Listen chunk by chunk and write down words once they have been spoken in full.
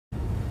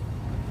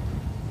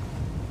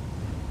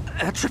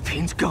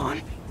Atropine's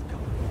gone.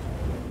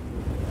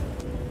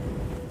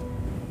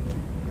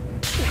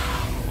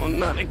 Oh,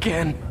 not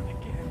again.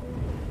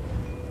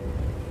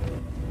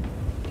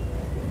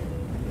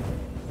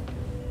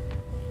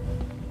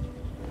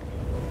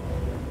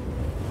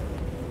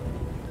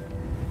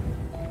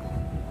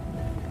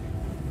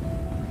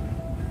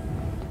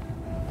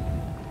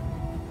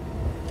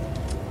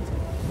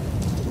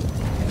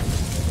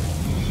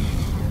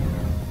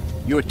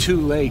 You're too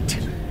late.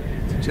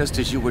 Just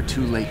as you were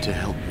too late to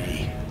help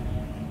me.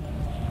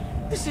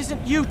 This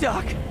isn't you,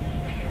 Doc.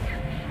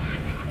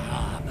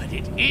 Ah, but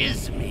it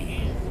is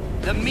me.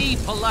 The me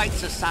polite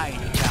society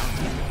found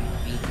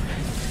me.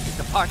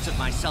 The parts of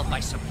myself I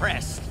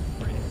suppressed.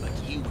 But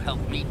you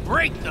helped me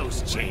break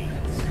those chains.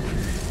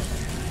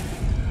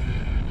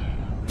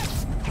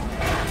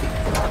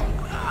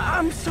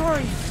 I'm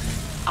sorry.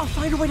 I'll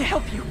find a way to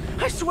help you.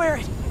 I swear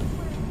it.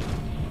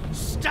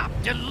 Stop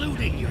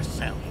deluding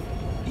yourself.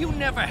 You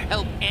never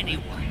help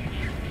anyone.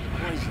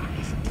 Poison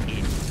isn't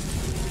it.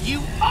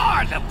 You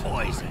are the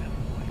poison.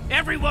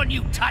 Everyone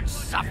you touch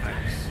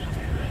suffers.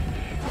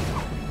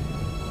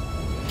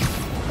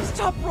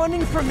 Stop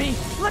running from me.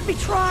 Let me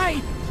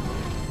try.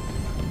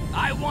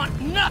 I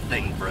want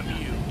nothing from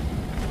you.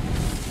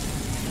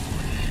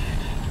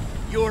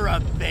 You're a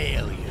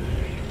failure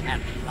at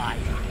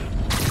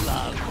life,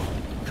 love,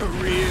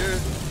 career.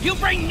 You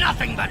bring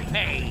nothing but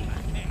pain.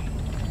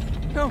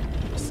 No,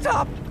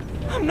 stop.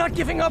 I'm not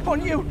giving up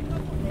on you.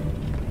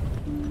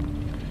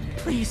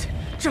 Please,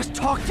 just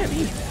talk to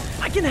me.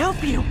 I can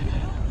help you.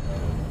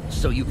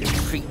 So you can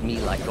treat me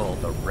like all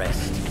the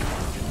rest.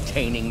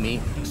 Containing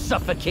me,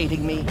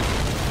 suffocating me. No,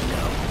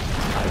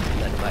 I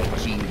let my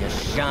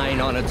genius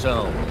shine on its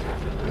own.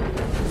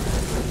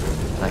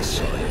 I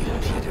saw you,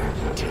 Peter,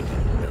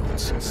 taking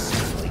notes,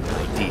 stealing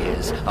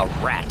ideas, a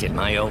rat in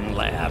my own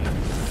lab.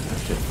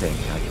 To think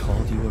I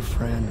called you a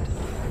friend.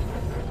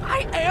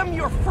 I am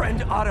your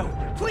friend, Otto.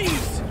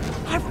 Please!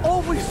 I've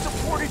always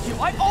supported you.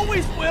 I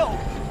always will!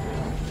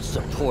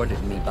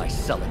 Supported me by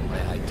selling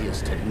my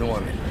ideas to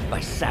Norman, by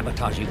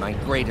sabotaging my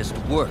greatest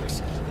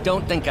works.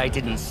 Don't think I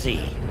didn't see.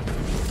 Don't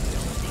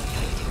think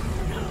I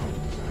didn't know.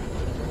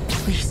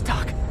 Please,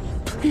 Doc.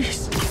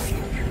 Please.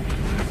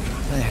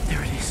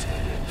 There it is.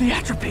 The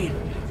atropine.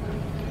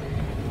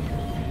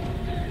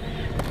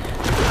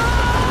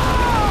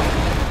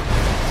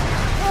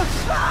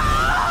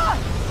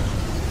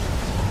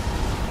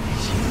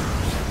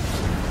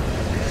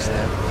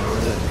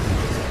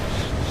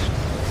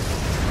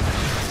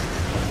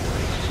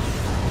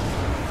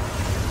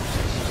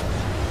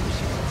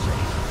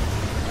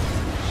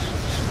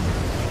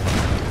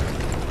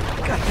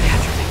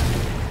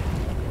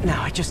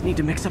 Now I just need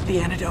to mix up the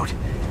antidote.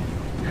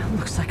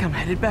 Looks like I'm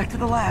headed back to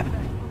the lab.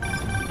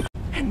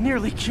 And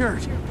nearly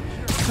cured.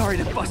 Sorry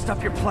to bust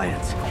up your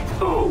plans.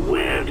 Oh,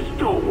 Webs,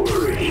 don't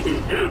worry.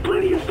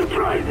 Plenty of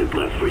surprises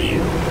left for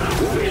you.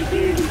 We'll be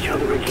seeing each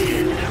other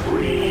again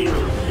real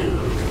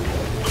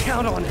soon.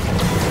 Count on it.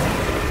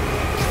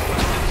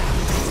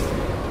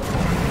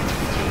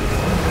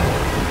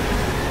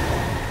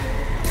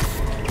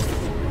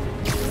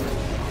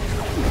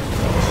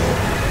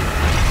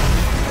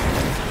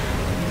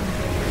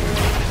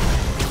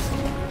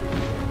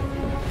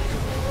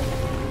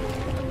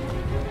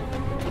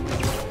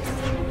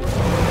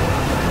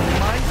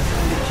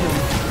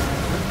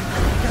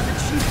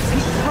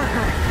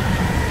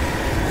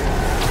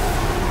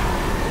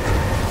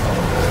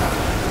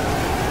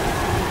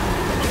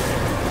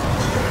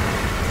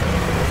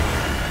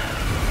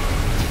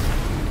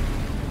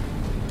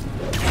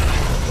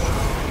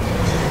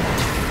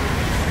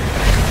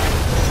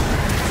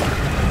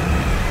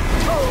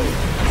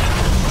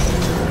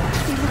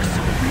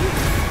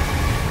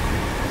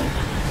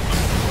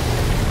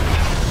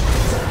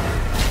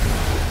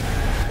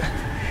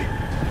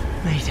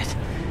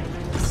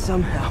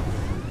 Somehow.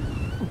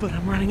 But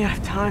I'm running out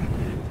of time.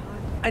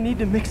 I need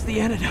to mix the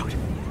antidote.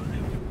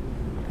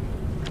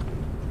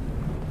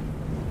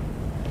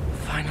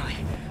 Finally,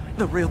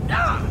 the real...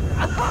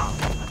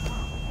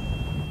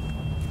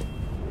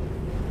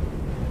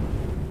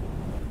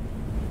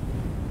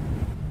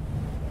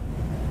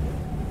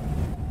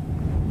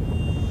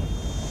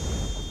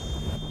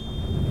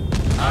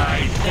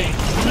 I think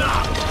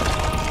not.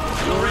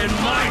 You're in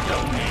my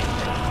domain.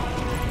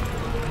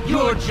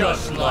 You're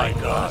just like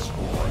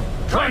Osborn,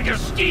 trying to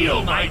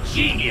steal my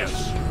genius.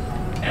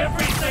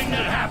 Everything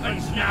that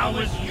happens now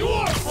is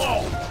your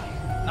fault.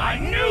 I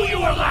knew you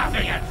were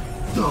laughing at.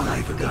 Thought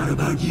I forgot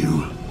about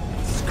you.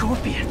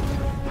 Scorpion,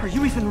 are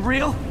you even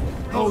real?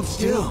 Hold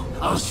still,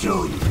 I'll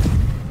show you.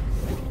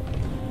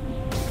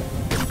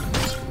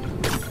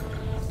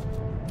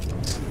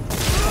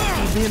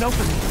 Leave me an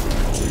opening.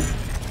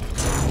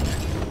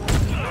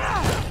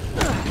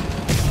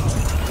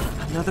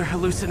 Another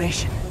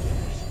hallucination.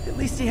 At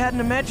least he had an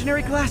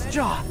imaginary glass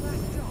jaw.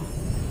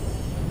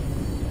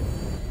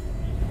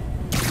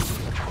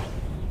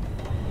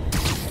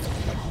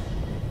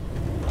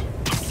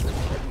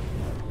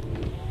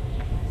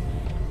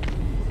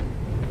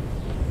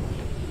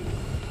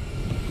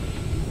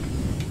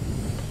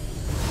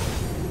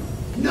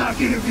 Not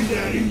gonna be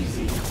that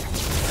easy.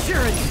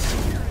 Sure it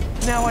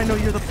is. Now I know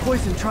you're the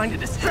poison trying to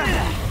distract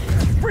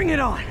me. Bring it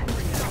on.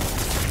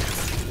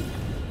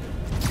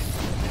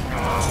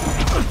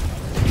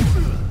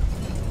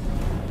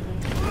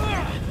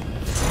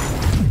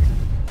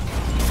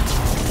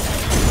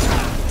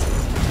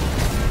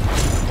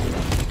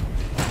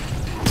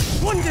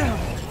 One down.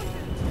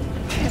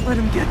 Can't let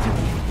him get to me.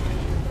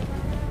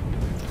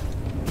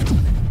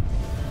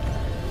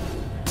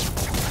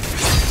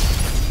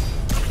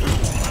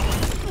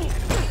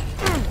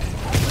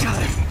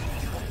 Got him.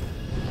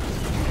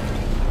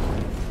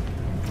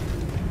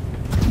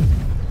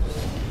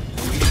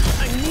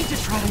 I need to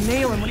try to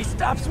nail him when he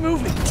stops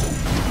moving.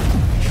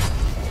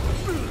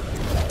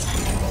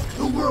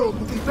 The world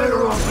would be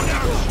better off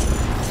without you.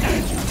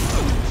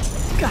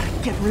 Gotta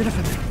get rid of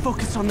him and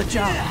focus on the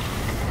job.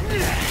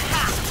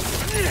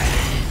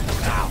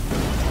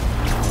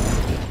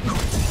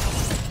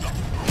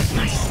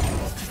 Nice.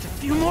 Just a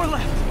few more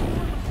left.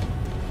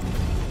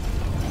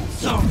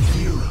 Some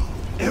hero.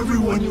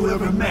 Everyone you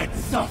ever met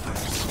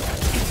suffers.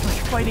 It's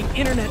like fighting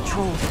internet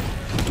trolls.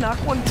 Knock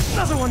one,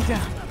 another one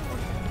down.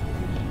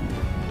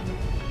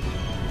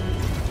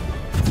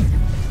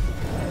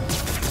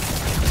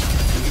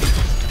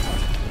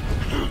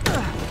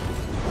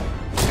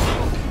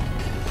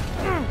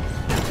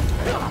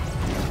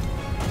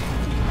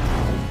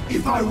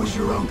 If I was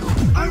your uncle,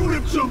 I would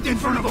have jumped in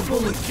front of a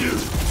bullet too.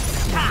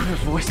 Her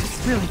voice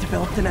has really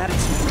developed an attitude.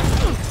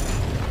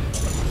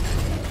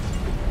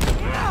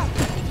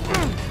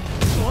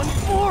 One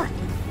more!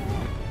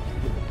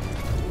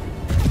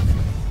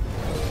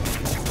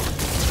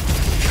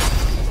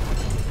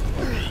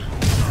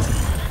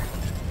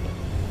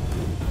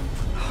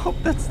 Hope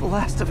that's the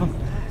last of them.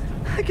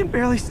 I can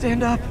barely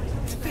stand up.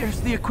 There's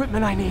the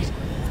equipment I need.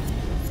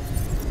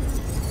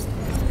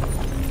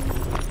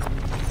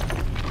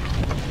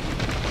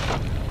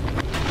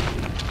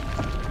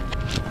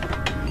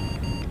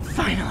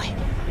 Finally.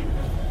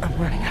 I'm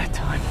running out of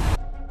time.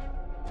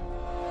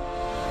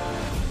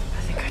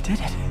 I think I did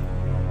it.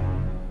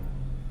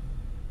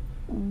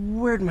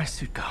 Where'd my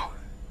suit go?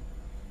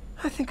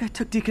 I think I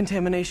took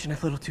decontamination a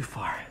little too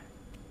far.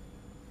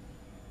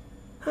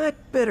 I'd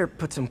better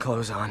put some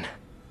clothes on.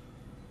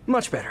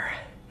 Much better.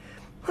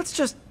 Let's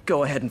just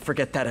go ahead and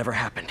forget that ever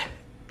happened.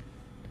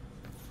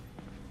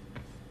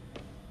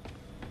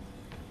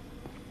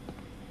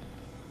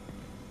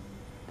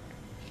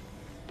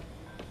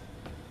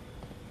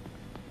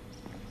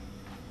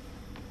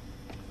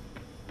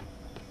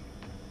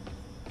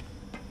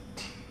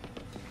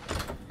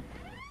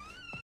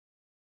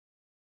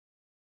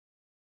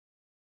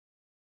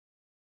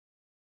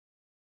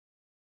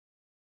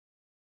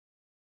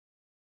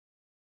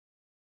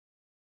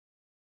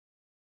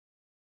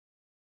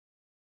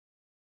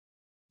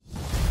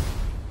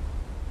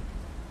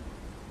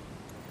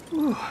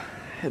 Ooh,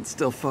 head's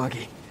still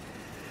foggy.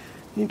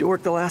 Need to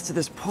work the last of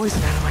this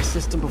poison out of my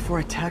system before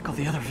I tackle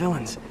the other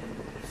villains.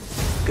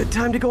 Good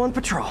time to go on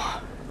patrol.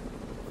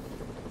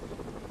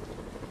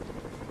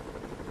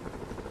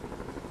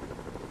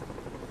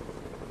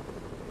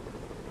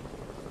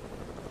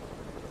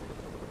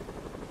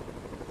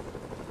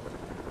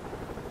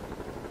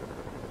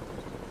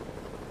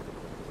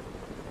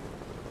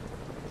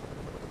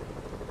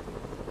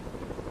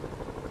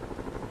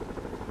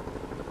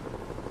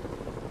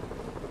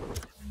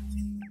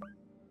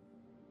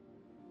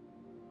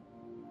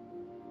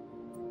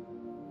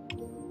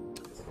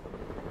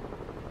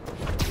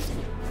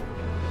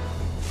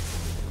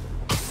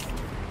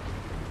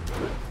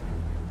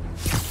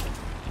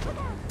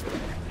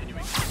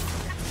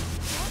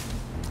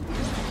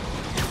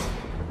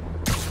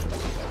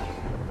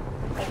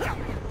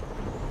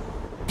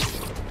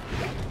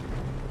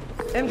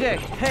 MJ,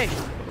 hey,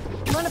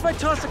 mind if I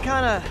toss a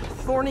kinda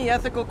thorny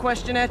ethical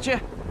question at you?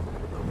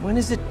 When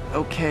is it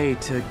okay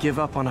to give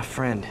up on a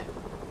friend?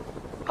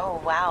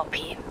 Oh, wow,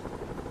 Pete.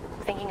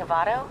 Thinking of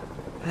Otto?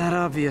 That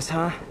obvious,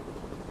 huh?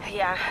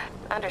 Yeah,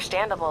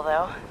 understandable,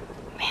 though.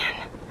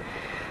 Man,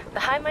 the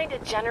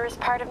high-minded, generous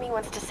part of me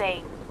wants to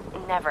say,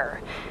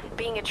 never.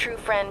 Being a true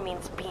friend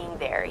means being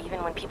there,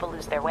 even when people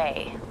lose their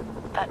way.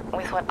 But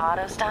with what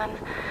Otto's done,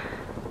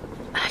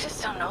 I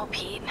just don't know,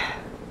 Pete.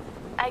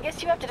 I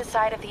guess you have to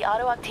decide if the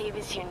Otto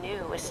Octavius you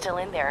knew is still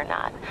in there or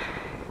not.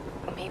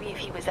 Maybe if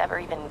he was ever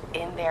even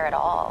in there at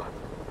all.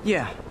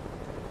 Yeah.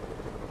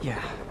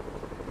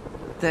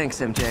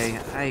 Thanks, MJ.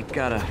 I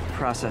gotta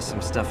process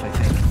some stuff, I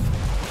think.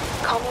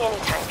 Call me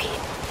anytime, Pete.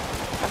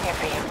 I'm here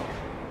for you.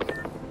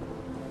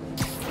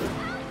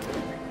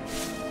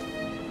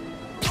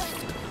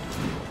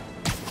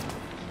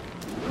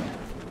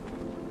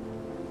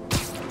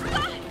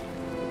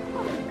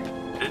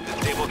 This is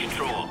Stable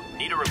Control.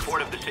 Need a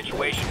report of the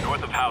situation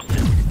north of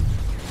Houston.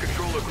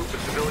 Control, a group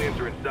of civilians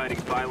are inciting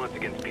violence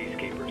against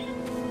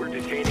peacekeepers. We're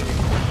detaining and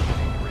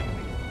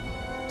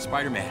questioning.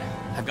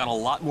 Spider-Man, I've got a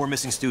lot more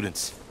missing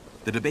students.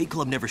 The debate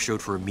club never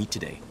showed for a meet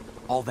today.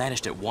 All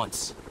vanished at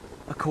once.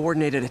 A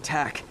coordinated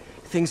attack.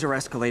 Things are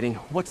escalating.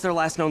 What's their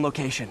last known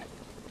location?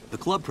 The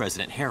club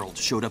president, Harold,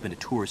 showed up in a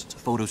tourist's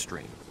photo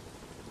stream.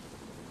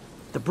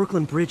 The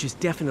Brooklyn Bridge is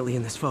definitely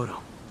in this photo.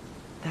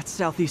 That's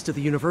southeast of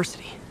the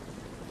university.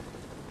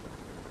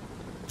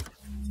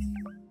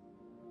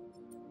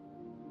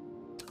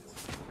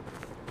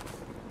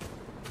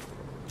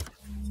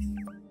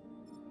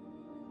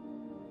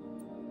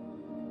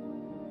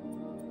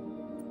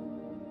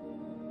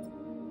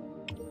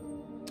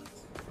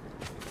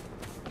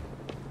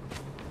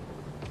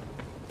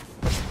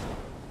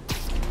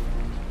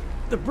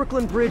 The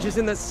Brooklyn Bridge is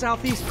in the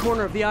southeast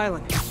corner of the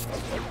island.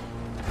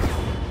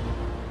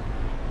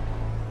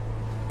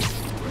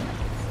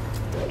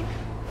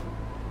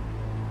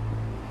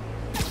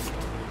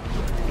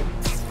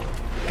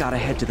 Gotta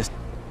head to the...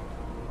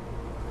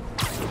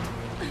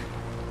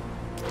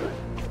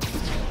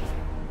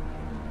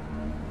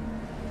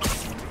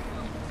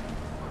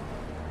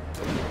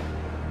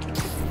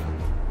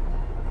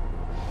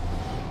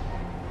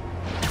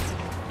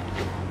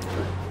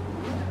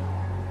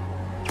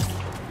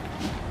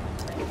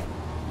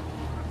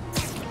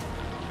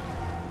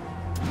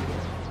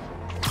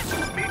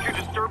 Major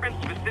disturbance,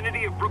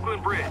 vicinity of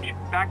Brooklyn Bridge.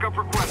 Backup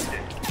requested.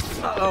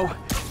 Uh-oh.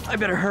 I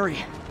better hurry.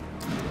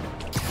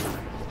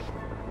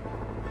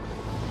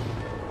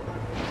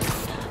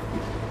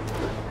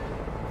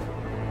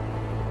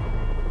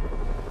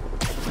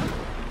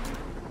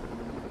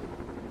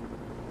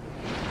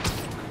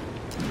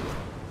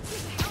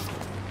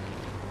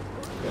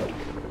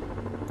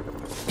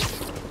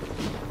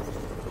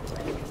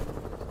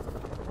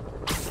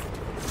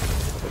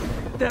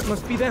 That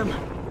must be them.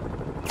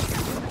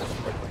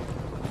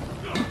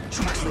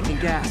 Truck's leaking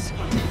gas.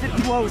 If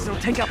it blows, it'll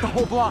take out the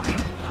whole block.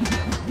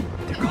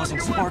 They're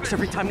causing sparks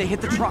every time they hit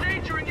the truck. You're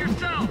endangering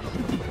yourself!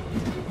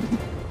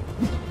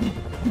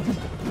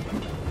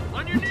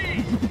 On your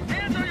knees!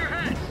 Hands on your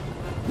heads!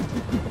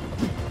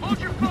 Hold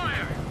your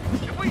fire!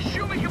 If we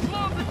shoot, we can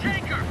blow up the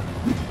tanker!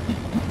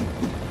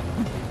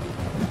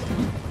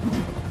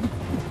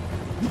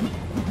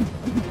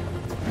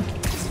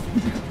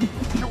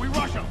 Should we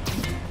rush them?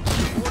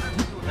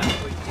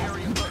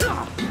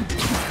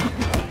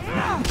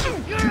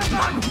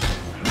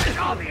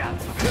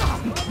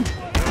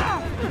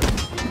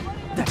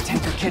 That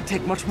tanker can't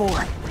take much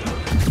more.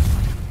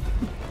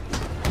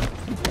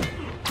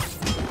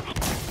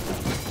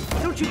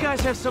 Don't you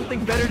guys have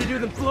something better to do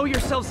than blow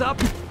yourselves up?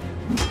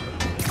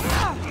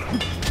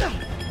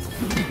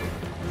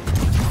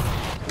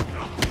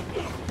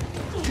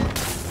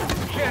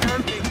 Can't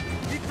hurt me.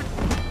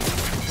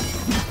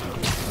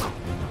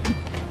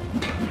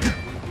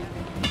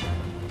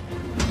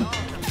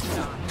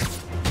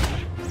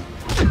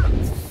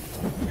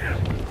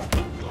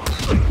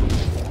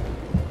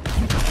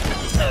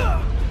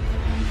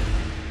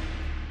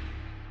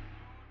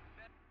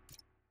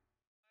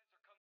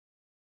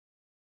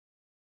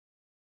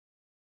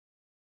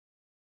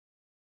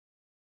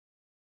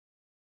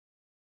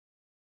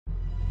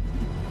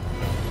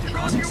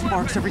 Causing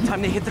sparks every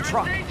time they hit the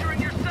truck.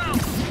 Endangering yourself!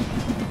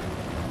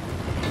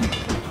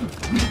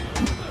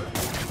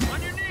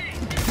 On your knees!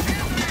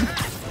 Hands on your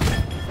head!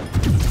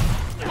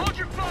 Hold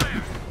your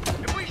fire!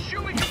 If we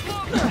shoot, we can blow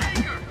up the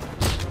tanker!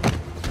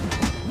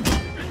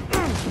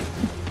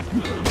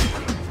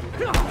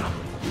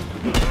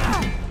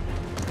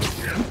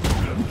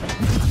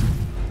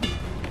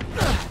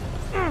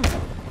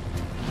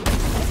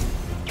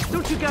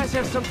 Don't you guys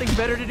have something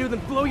better to do than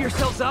blow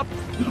yourselves up?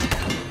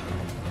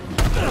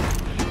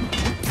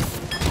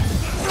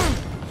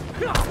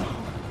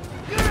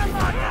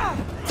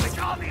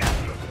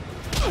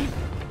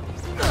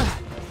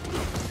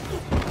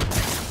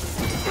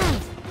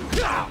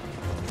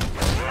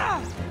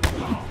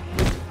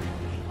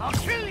 I'll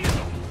kill you!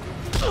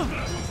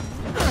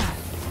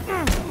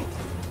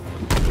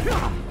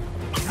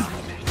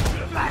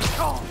 Back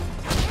off!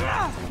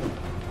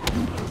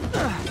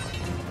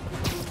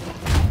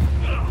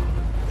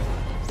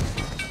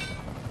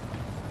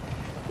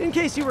 In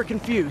case you were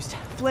confused,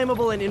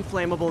 flammable and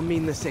inflammable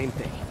mean the same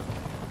thing.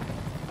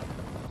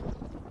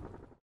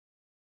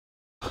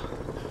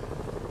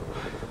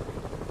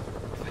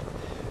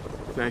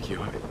 Thank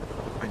you.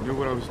 I knew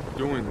what I was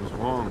doing was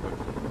wrong, but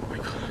I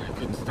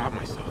couldn't stop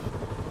myself.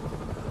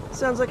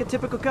 Sounds like a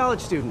typical college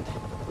student.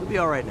 You'll be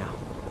all right now.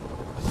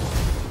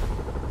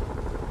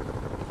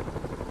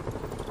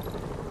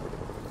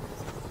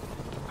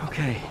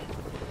 Okay.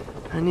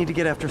 I need to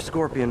get after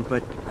Scorpion,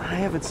 but I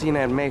haven't seen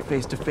Aunt May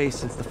face to face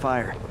since the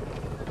fire.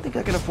 I think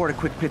I can afford a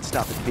quick pit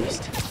stop at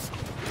Feast.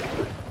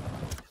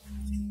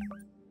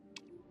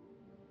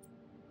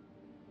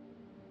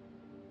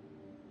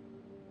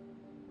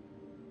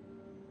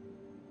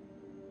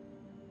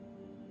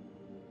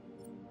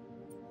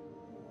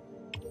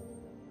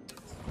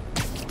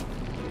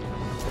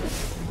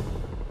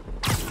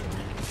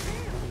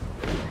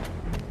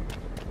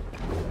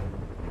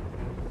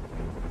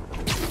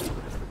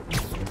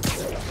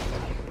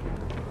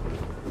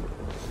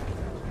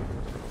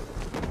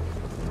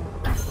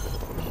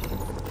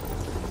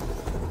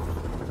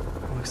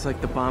 Looks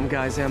like the bomb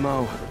guy's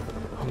MO.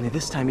 Only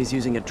this time he's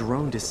using a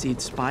drone to seed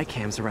spy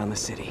cams around the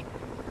city.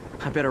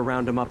 I better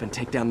round him up and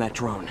take down that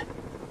drone.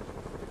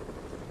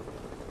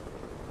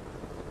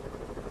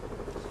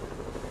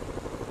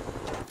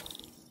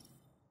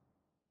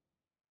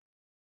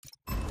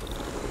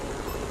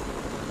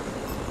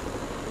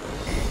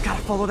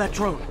 Follow that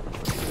drone.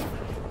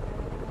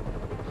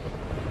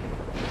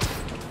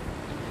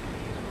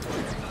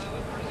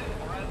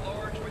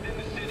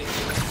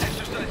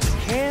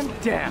 Calm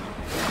down.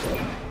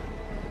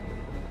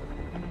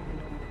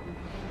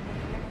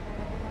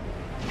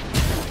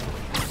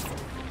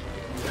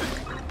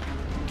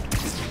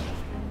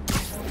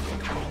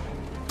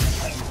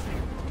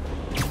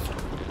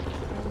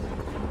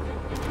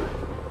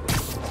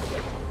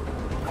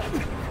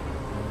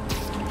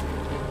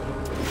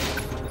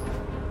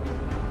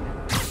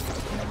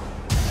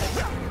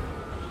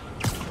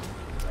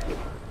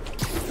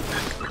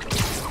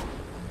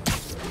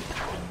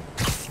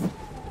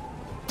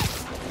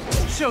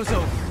 Show's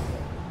over.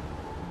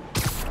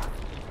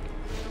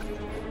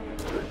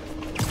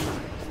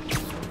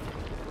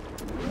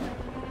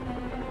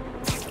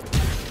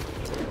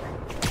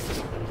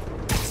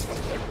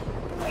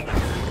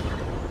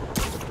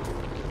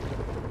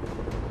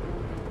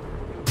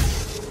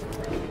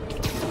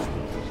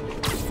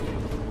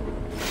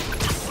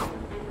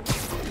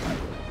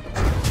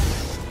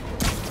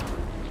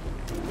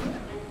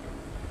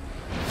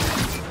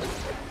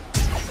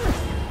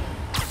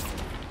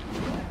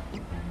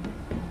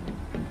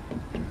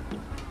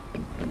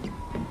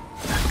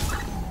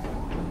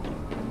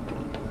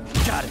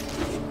 Got it.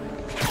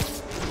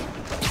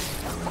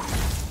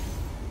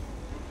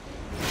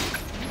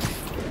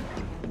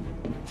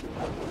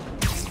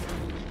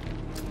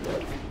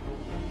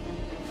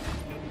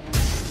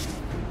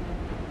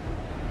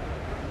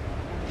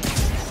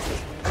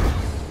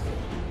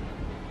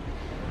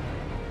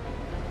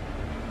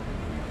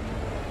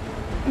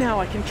 Now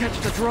I can catch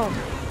the drone.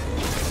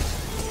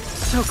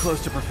 So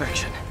close to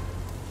perfection.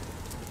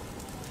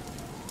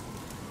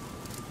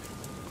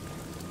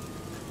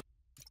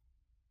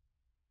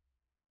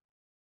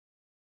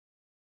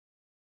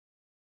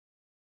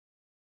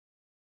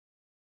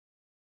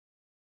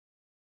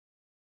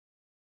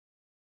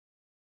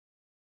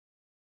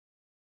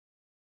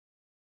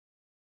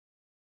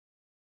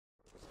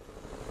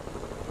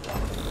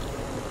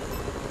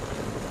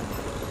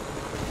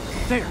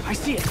 There, I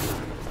see it.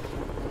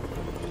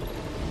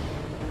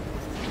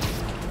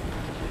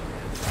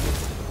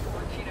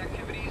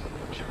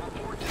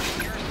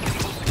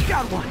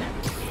 Got one.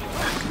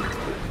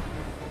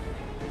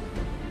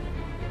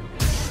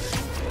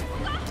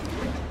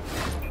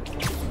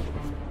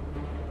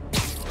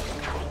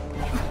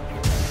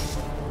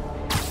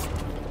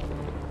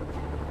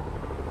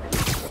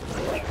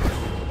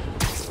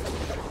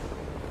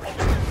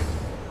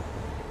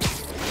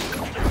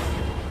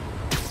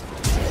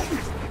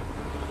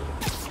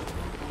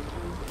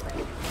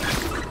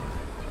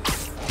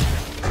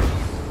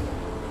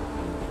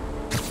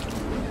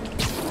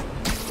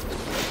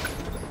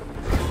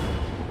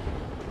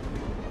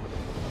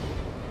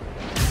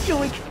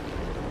 Yoink!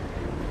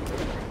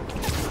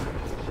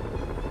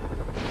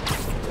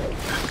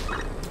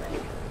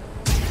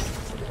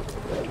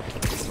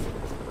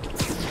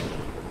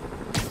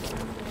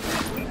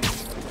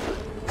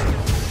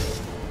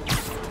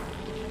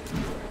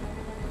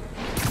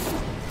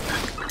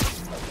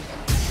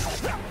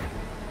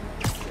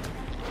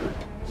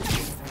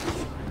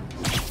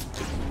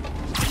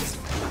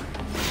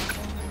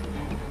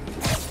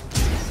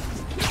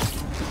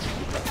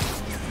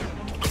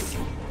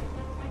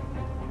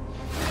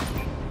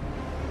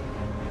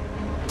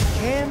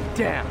 Calm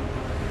down.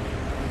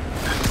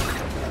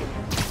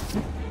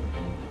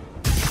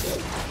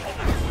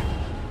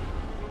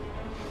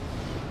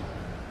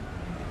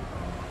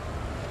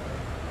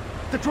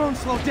 The drone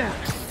slowed down.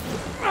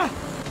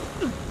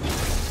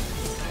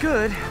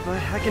 Good,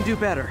 but I can do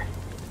better.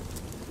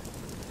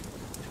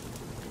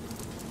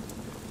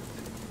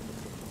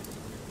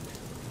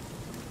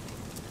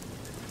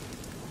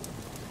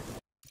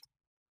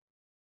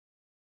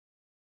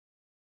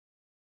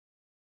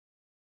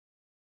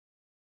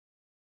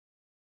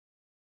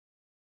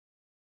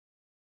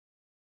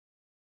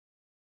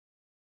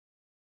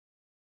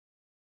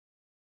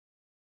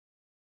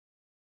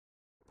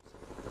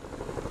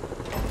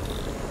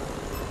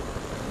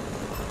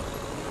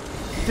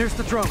 There's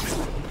the drone.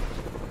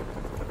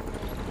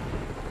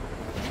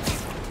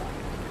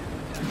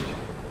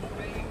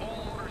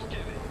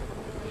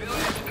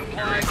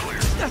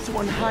 That's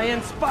one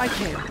high-end spy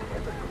cam.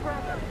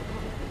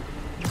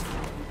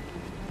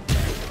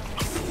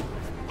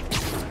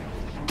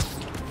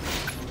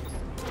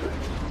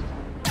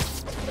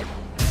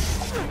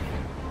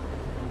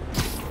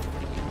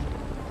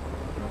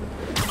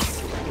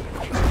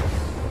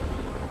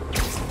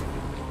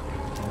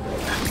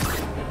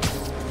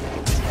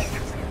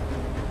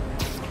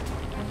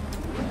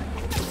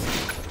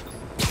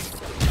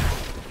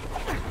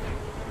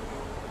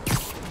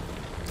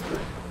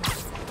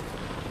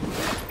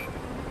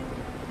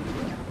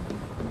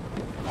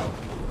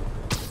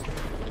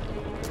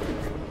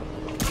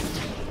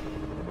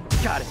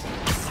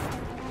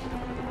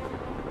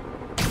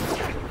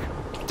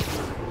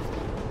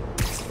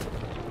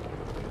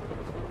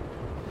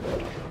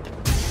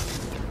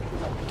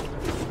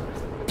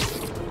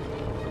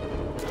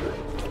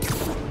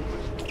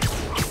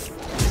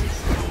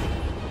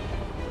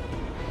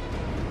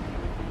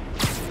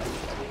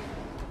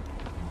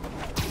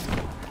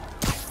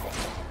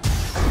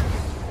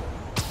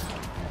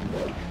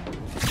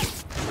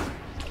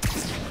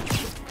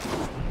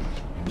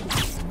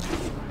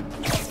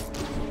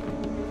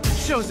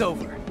 show's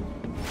over.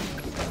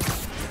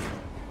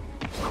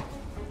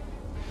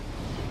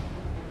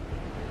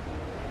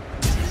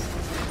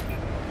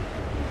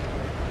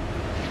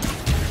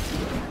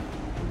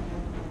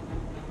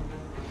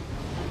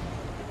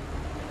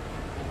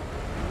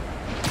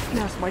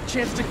 Now's my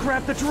chance to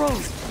grab the drone.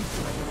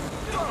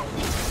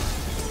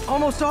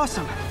 Almost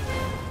awesome.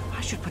 I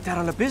should put that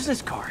on a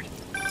business card.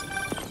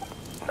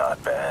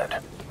 Not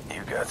bad.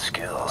 You got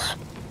skills.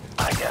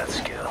 I got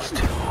skills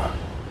too.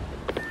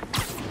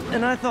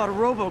 And I thought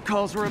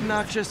robocalls were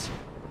obnoxious.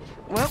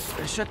 Well,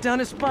 I shut down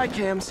his spy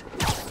cams.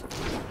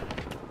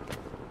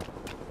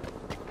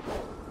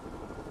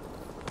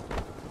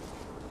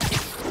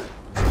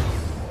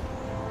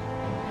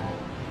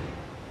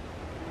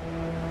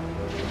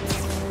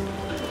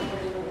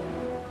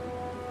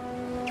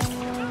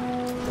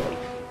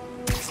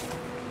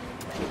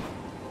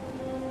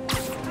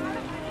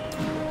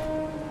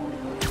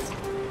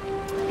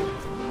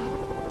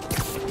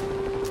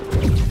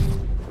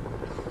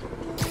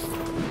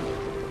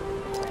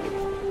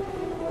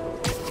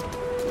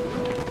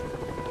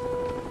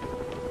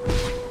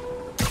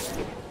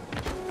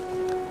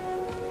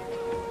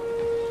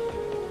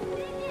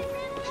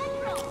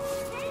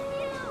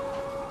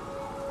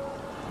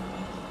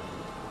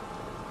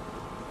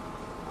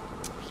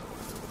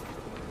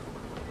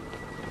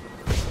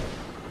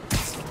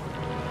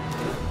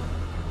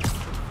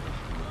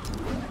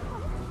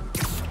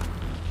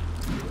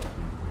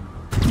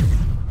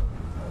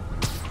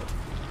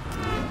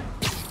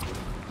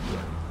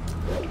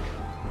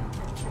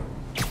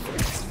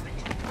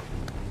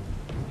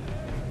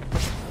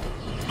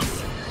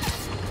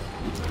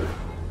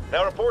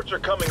 Now, reports are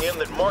coming in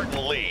that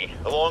Martin Lee,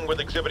 along with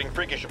exhibiting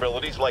freakish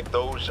abilities like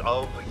those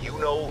of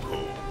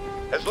you-know-who,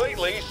 has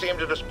lately seemed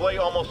to display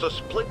almost a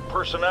split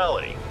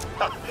personality.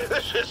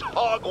 This is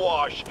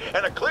hogwash,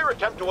 and a clear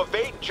attempt to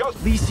evade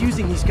justice. Lee's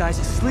using these guys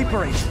as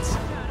sleeper agents.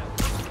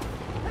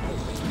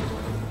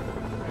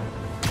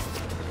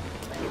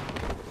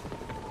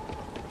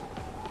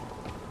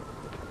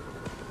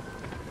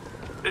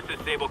 This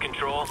is Sable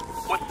Control.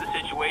 What's the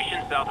situation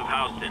south of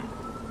Houston?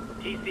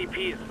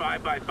 TCP is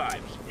 5 by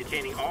 5,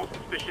 detaining all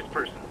suspicious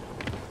persons.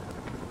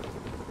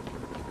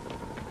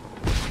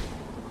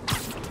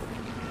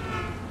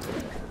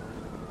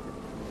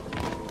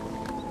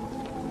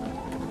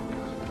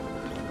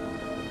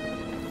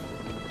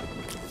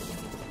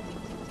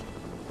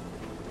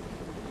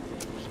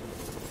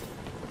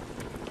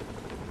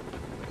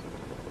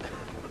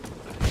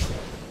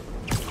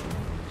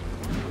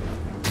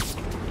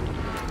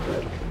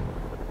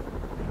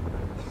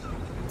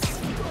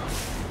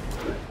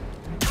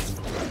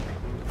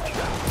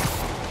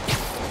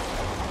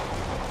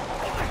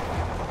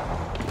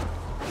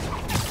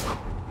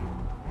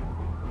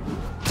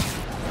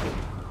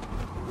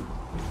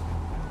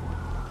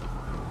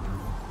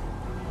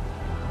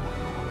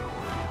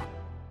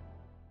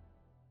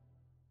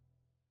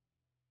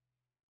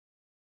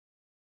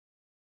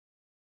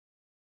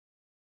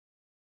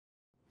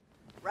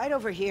 Right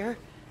over here.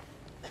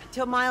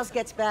 Till Miles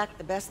gets back,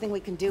 the best thing we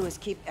can do is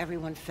keep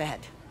everyone fed.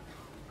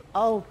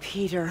 Oh,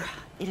 Peter,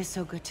 it is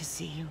so good to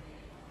see you.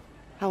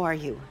 How are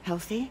you?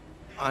 Healthy?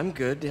 I'm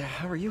good.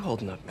 How are you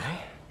holding up, May?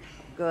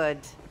 Good,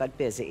 but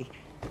busy.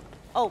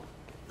 Oh,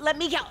 let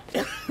me go.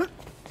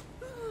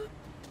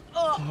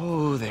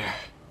 Oh, there.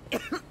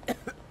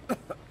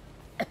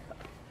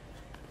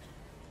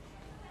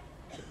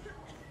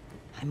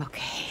 I'm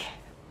okay.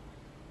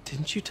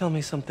 Didn't you tell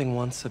me something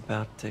once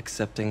about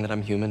accepting that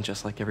I'm human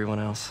just like everyone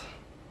else?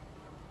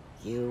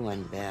 You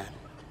and Ben.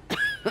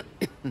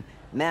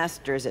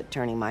 Masters at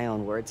turning my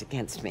own words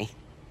against me.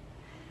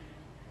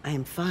 I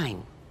am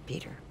fine,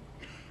 Peter.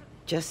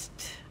 Just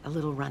a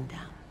little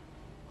rundown.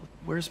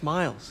 Where's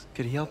Miles?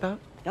 Could he help out?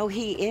 Oh,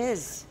 he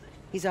is.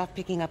 He's off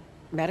picking up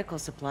medical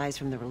supplies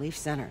from the relief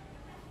center.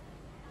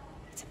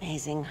 It's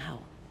amazing how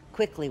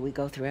quickly we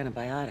go through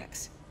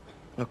antibiotics.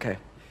 Okay.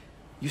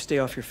 You stay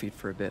off your feet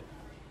for a bit.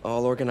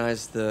 I'll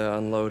organize the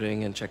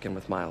unloading and check in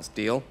with Miles.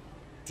 Deal?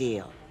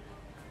 Deal.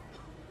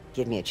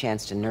 Give me a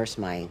chance to nurse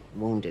my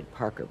wounded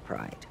Parker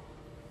pride.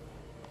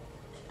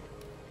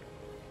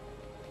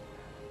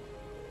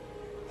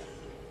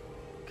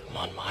 Come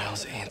on,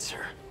 Miles,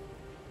 answer.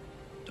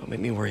 Don't make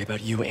me worry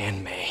about you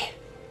and May.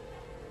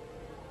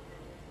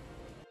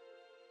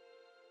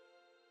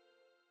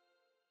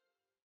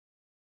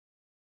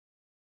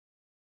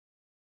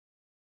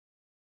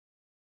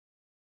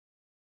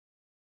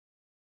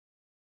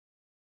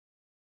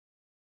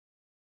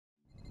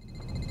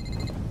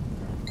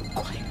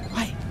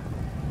 Quiet.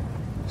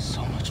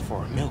 So much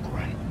for a milk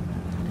run.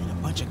 And a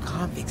bunch of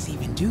convicts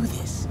even do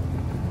this.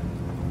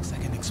 Looks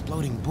like an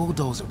exploding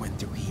bulldozer went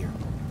through here.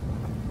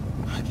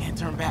 I can't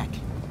turn back.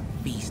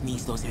 Beast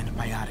needs those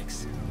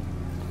antibiotics.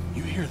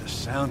 You hear the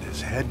sound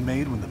his head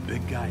made when the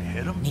big guy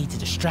hit him? Need to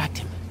distract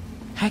him.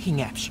 Hacking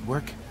apps should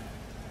work.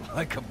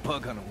 Like a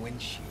bug on a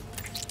windshield.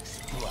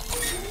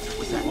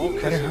 All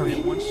Better hurry.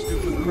 One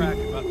stupid crack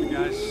about the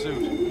guy's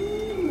suit.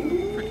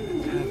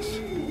 Freaking intense.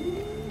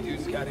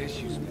 Dude's got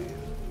issues, man.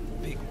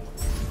 Big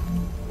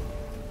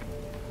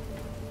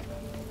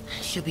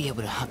should be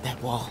able to hop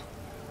that wall.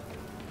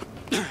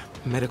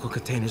 Medical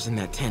containers in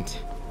that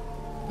tent.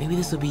 Maybe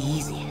this will be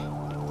easy.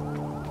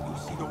 You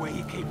see the way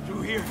he came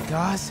through here?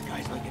 Gauze? This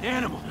guy's like an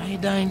animal.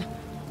 Iodine?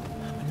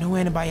 No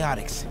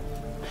antibiotics.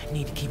 I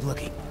need to keep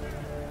looking.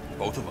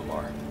 Both of them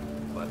are,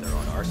 but they're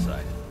on our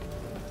side.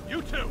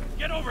 You two,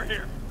 get over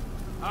here.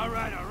 All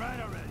right,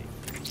 already.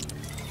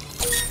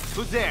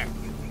 Who's there?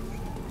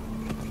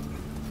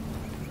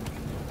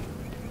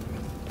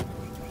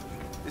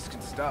 This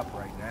can stop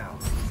right now.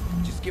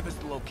 Just give us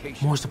the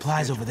location. More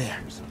supplies over there.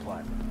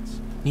 Supply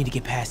runs. Need to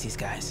get past these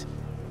guys.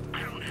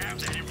 I don't have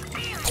that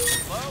information.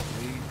 Hello?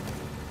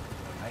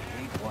 I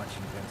hate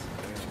watching Vincent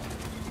fail.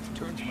 It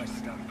turns my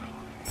stomach.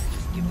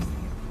 Just give us the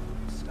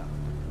info. Stop.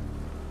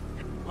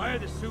 Why are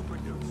the super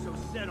dudes so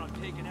set on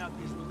taking out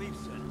these relief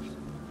centers?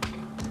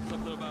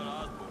 Something about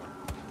Osborn.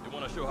 They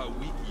want to show how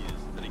weak he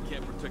is, that he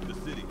can't protect the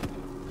city.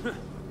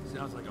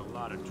 Sounds like a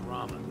lot of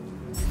drama.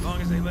 As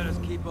long as they let us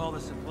keep all the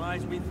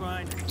supplies we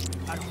find,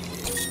 I don't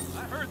care.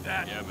 I heard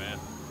that! Yeah, man.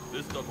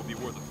 This stuff will be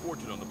worth a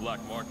fortune on the black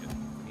market.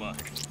 Come on,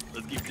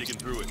 let's keep digging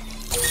through it.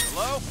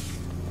 Hello?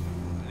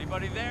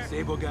 Anybody there?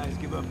 Sable guys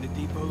give up the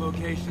depot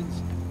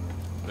locations?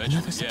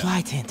 Another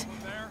supply tent.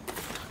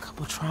 A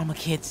couple trauma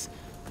kits.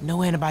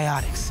 No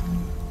antibiotics.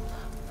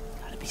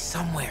 Gotta be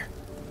somewhere.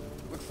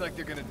 Looks like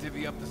they're gonna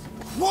divvy up the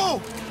supply.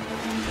 Whoa!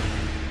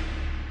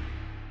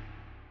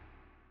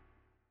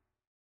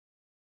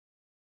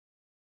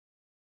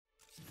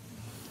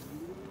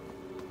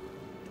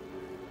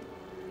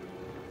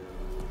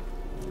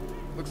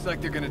 Looks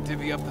like they're gonna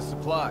divvy up the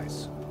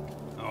supplies.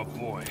 Oh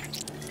boy.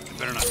 You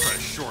better not try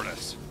to short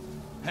us.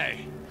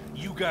 Hey,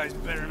 you guys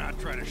better not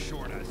try to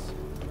short us.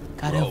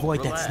 Gotta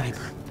avoid that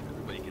sniper.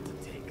 Everybody gets a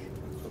take.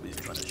 Nobody's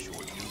trying to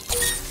short you.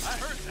 I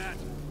heard that.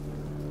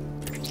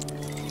 Dude.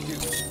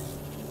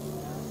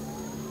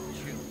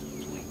 Chill,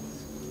 please.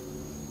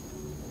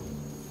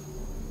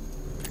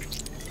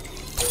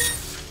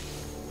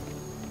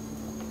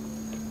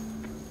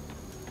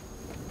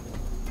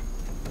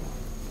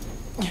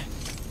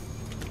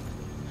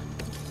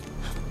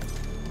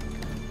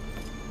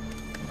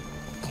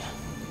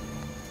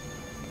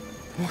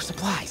 More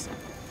supplies.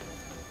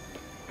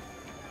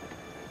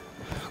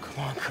 Oh,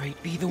 come on,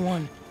 Crate, be the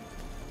one.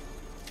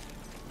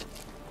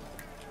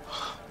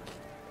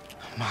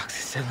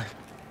 Amoxicillin.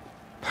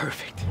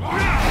 Perfect.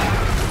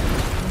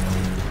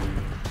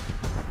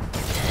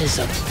 That is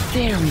a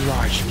very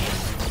large man.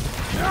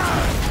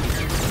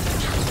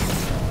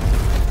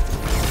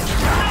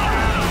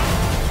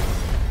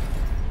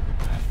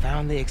 I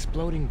found the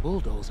exploding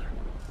bulldozer.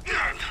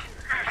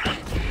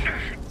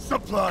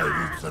 Supply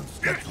routes and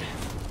schedules.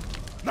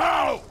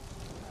 Now!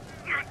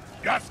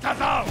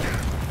 Yaskazal!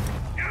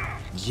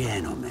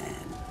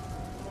 Gentlemen,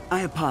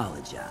 I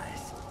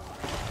apologize.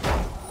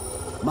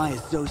 My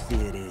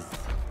associate is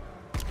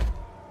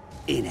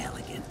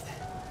inelegant.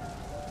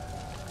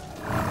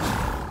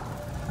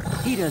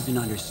 He doesn't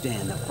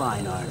understand the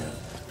fine art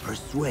of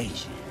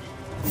persuasion.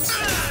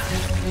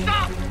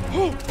 Stop!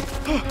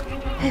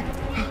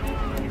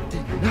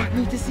 Did not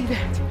need to see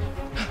that.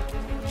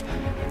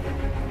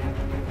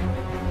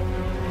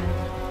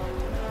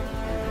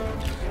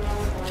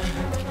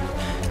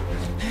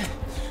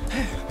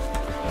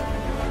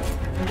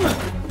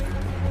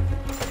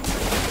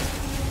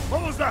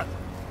 What was that?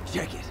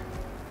 Check it.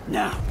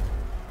 Now.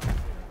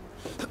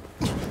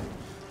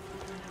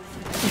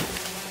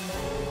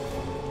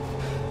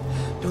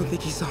 Don't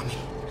think he saw me.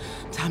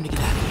 Time to get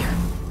out of here.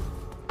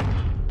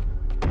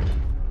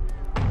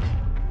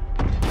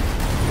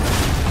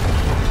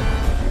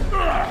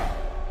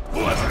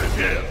 Whoever is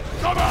here,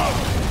 come out!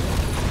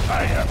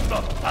 I have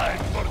no time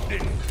for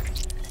this.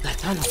 That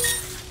tunnel.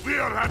 We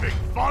are having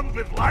fun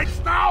with lights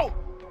now?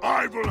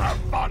 I will have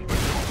fun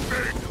with your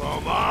big.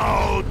 Come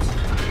out!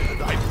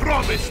 And I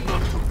promise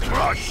not to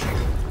crush you.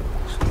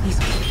 Please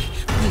don't kill me.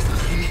 Please don't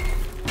kill me.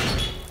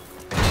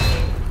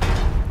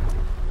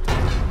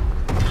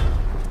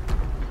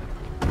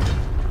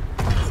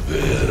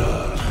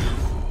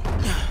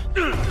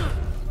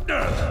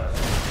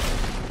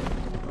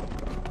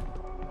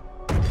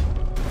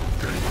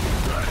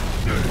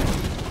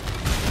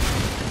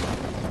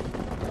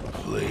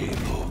 Play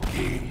no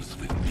games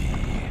with me.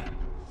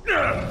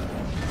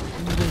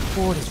 The way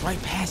forward is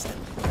right past them.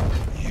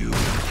 You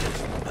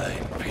test my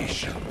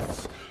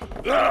patience.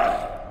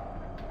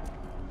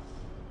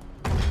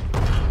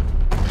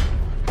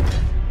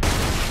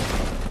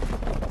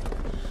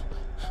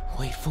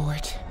 Wait for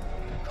it.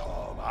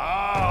 Come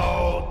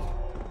out!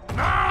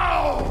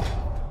 Now!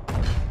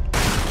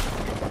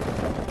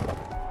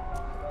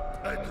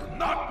 I do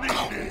not need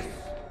this!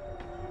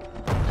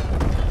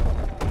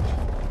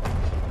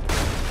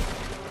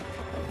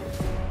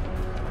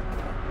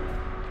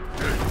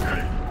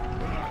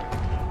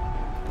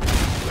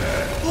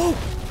 Oh!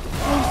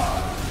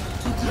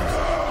 Too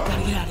close.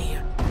 Gotta get out of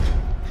here.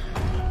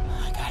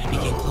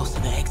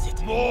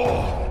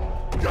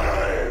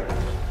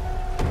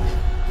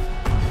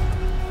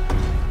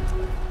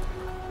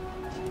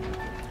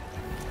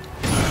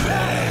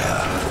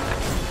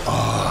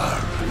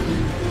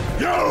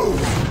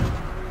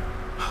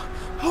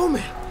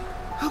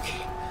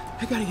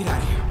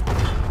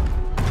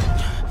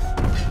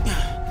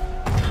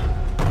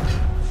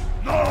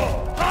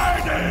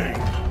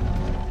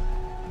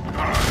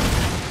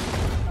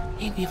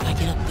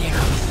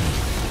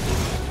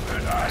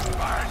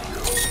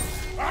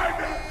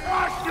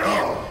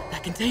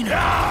 container.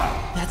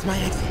 That's my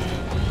exit.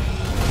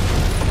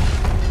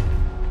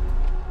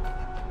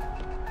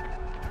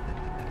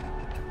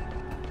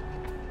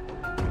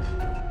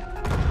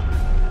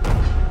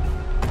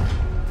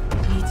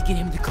 We need to get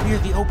him to clear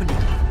the opening.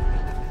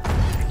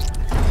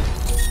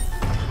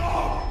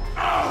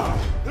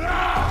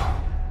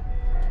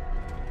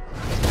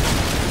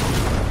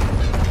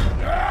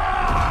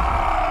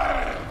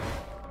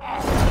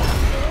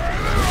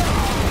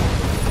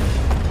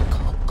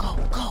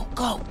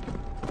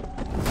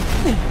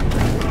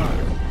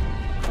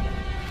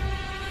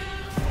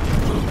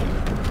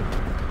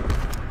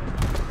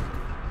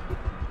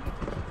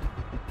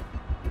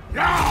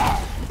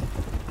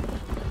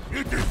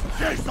 It is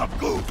Chase of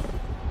Goose!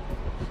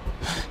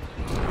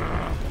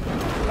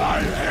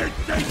 I hate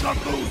Chase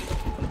of Goose!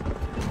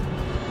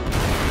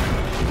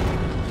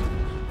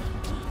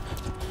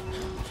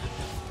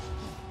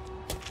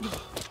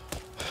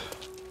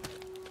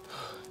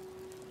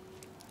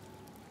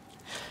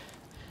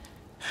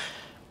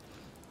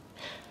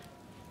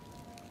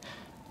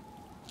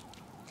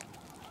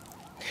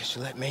 Guess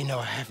you let May know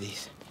I have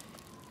these.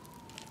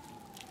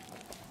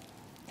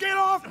 Get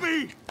off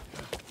me!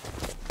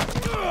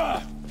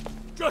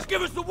 Just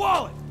give us the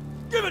wallet!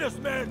 Give it us,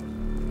 man!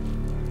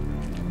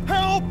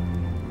 Help!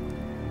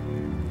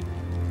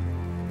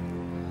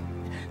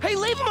 Hey,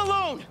 leave him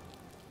alone!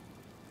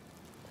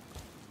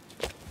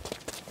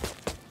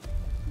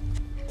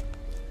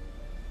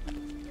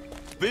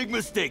 Big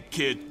mistake,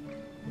 kid.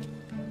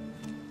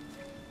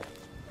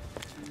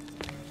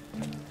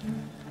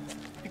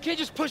 You can't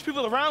just push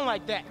people around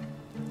like that.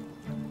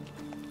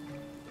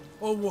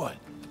 Or what?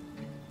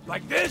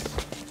 Like this?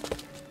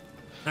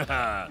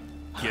 Haha,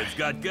 kid's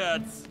got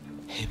guts.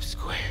 Hip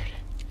squared.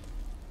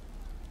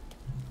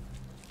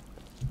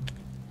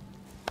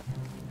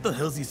 What the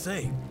hell's he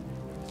saying?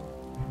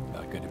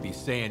 Not gonna be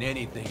saying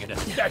anything in a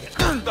second.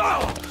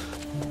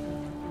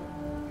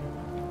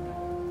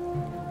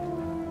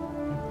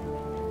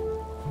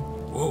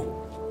 Whoa.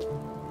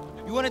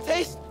 You want a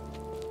taste?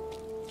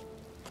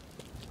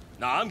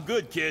 Nah, I'm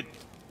good, kid.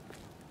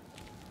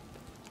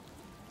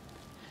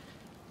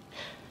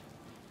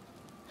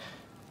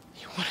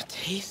 You want a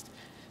taste?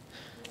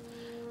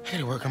 I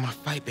gotta work on my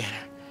fight banner.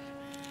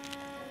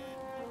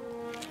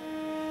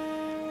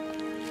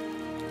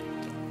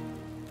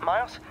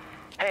 Miles?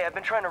 Hey, I've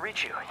been trying to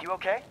reach you. You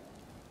okay?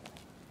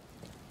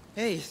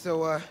 Hey,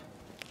 so,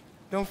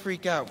 don't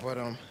freak out, but,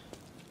 I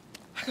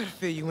gotta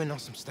fill you in on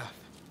some stuff.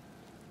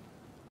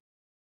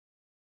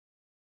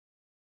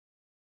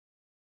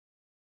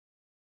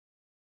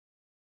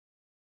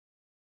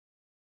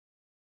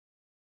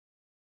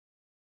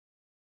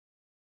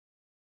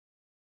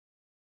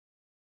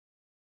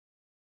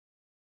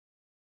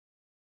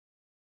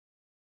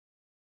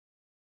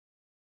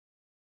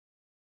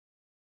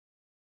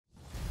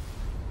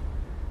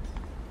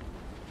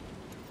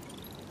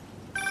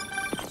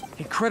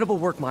 Incredible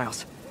work,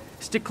 Miles.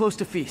 Stick close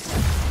to Feast.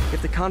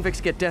 If the convicts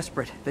get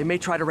desperate, they may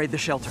try to raid the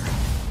shelter.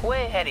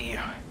 Way ahead of you.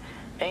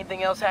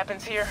 Anything else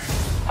happens here,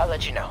 I'll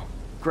let you know.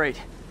 Great.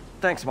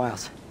 Thanks,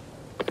 Miles.